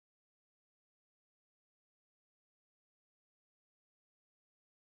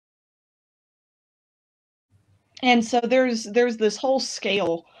And so there's this whole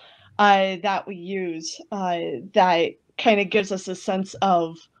scale that we use that kind of gives us a sense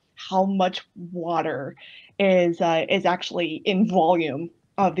of how much water is actually in volume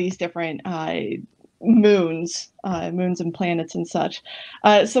of these different moons and planets and such.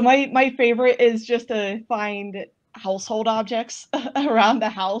 So my favorite is just to find household objects around the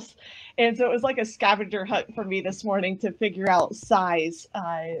house. And so it was like a scavenger hunt for me this morning to figure out size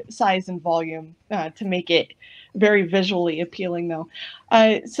and volume to make it very visually appealing, though.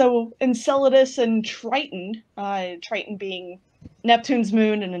 So Enceladus and Triton, Triton being Neptune's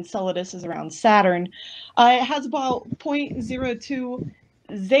moon and Enceladus is around Saturn, it has about 0.02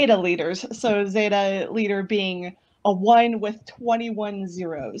 zeta liters. So zeta liter being a 1 with 21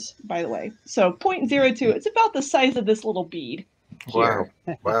 zeros, by the way. So zero point zero 0.02, it's about the size of this little bead Wow.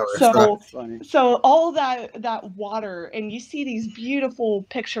 here. Wow. So That's funny. so all that water, and you see these beautiful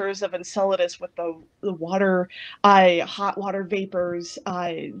pictures of Enceladus with the water, hot water vapors,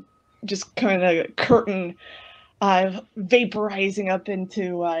 just kind of curtain, vaporizing up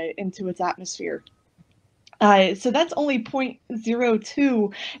into its atmosphere. So that's only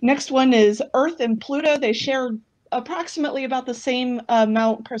 0.02. Next one is Earth and Pluto. They share approximately about the same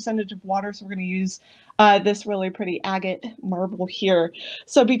amount percentage of water. So we're going to use this really pretty agate marble here.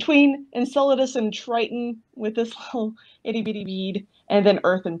 So between Enceladus and Triton with this little itty bitty bead, and then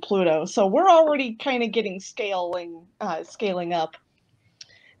Earth and Pluto. So we're already kind of getting scaling up.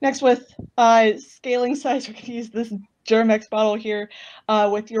 Next, with scaling size, we're going to use this Germex bottle here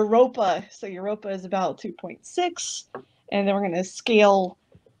with Europa. So Europa is about 2.6, and then we're going to scale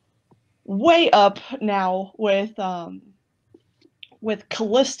way up now with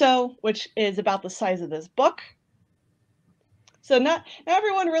Callisto, which is about the size of this book. So not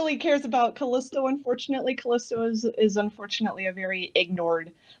everyone really cares about Callisto, unfortunately. Callisto is unfortunately a very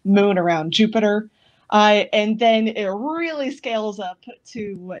ignored moon around Jupiter. And then it really scales up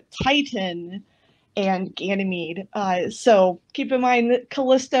to Titan and Ganymede. So keep in mind that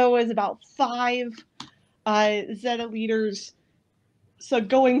Callisto is about 5 zeta liters. So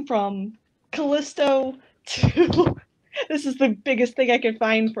going from Callisto to this is the biggest thing I could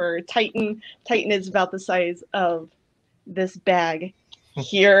find for Titan. Titan is about the size of this bag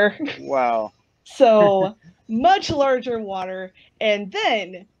here. Wow. So much larger water. And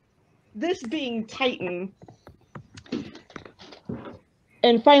then this being Titan,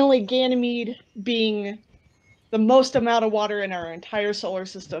 and finally Ganymede being the most amount of water in our entire solar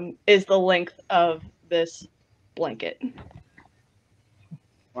system, is the length of this blanket.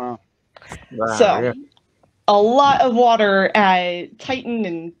 Wow. Wow. So Yeah. a lot of Water at Titan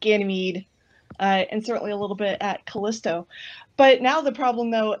and Ganymede, and certainly a little bit at Callisto. But now the problem,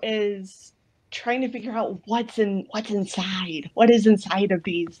 though, is trying to figure out what's inside. What is inside of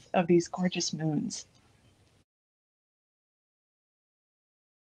these gorgeous moons?